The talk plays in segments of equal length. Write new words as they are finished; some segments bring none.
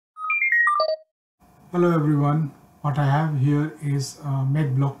Hello everyone, what I have here is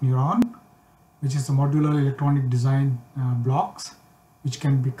Makeblock Neuron, which is a modular electronic design blocks which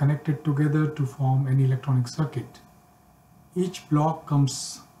can be connected together to form any electronic circuit. Each block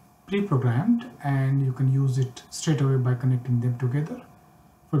comes pre-programmed and you can use it straight away by connecting them together.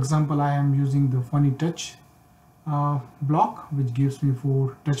 For example, I am using the funny touch block, which gives me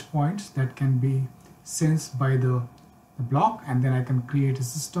 4 touch points that can be sensed by the block, and then I can create a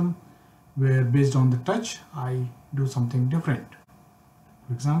system where based on the touch I do something different.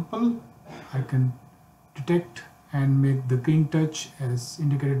 For example, I can detect and make the green touch as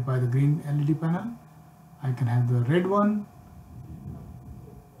indicated by the green LED panel. I can have the red one,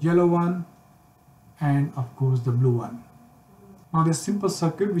 yellow one, and of course the blue one. Now this simple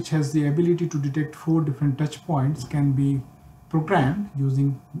circuit, which has the ability to detect 4 different touch points, can be programmed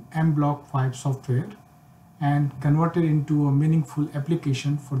using Makeblock software and converted into a meaningful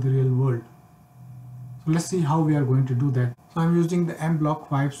application for the real world. So let's see how we are going to do that. So I'm using the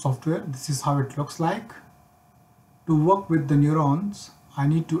Makeblock software. This is how it looks like. To work with the neurons, I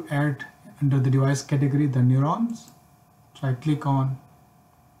need to add under the device category the neurons. So I click on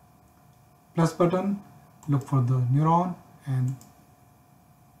plus button, look for the neuron, and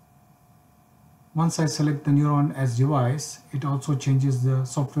once I select the neuron as device, it also changes the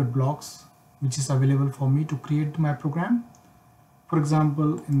software blocks which is available for me to create my program. For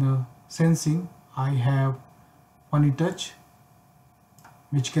example, in the sensing, I have funny touch,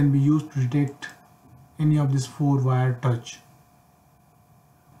 which can be used to detect any of these 4 wire touch.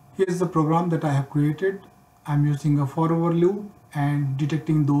 Here's the program that I have created. I'm using a for over loop and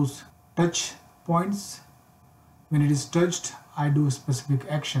detecting those touch points. When it is touched, I do a specific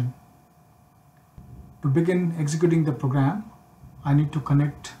action. To begin executing the program, I need to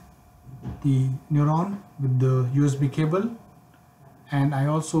connect the neuron with the USB cable, and I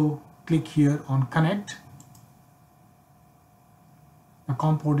also click here on connect. The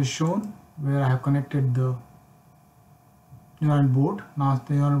COM port is shown where I have connected the neuron board. Now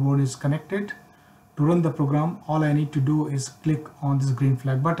the neuron board is connected. To run the program, all I need to do is click on this green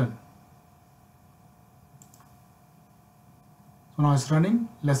flag button. So now it's running.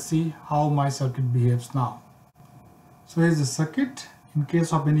 Let's see how my circuit behaves now. So here's the circuit. In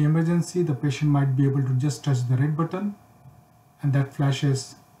case of any emergency, the patient might be able to just touch the red button and that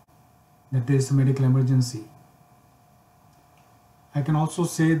flashes that there is a medical emergency. I can also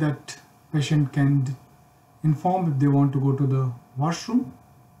say that patient can inform if they want to go to the washroom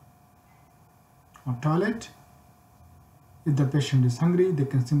or toilet. If the patient is hungry, they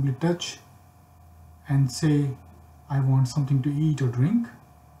can simply touch and say, I want something to eat or drink.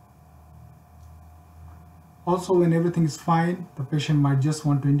 Also, when everything is fine, the patient might just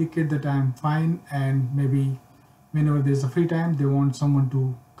want to indicate that I am fine, and maybe whenever there is a free time, they want someone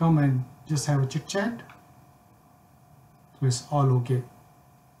to come and just have a chit chat. So it's all okay.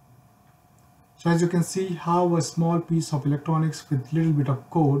 So as you can see how a small piece of electronics with little bit of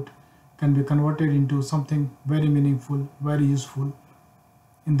code can be converted into something very meaningful, very useful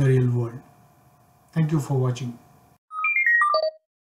in the real world. Thank you for watching.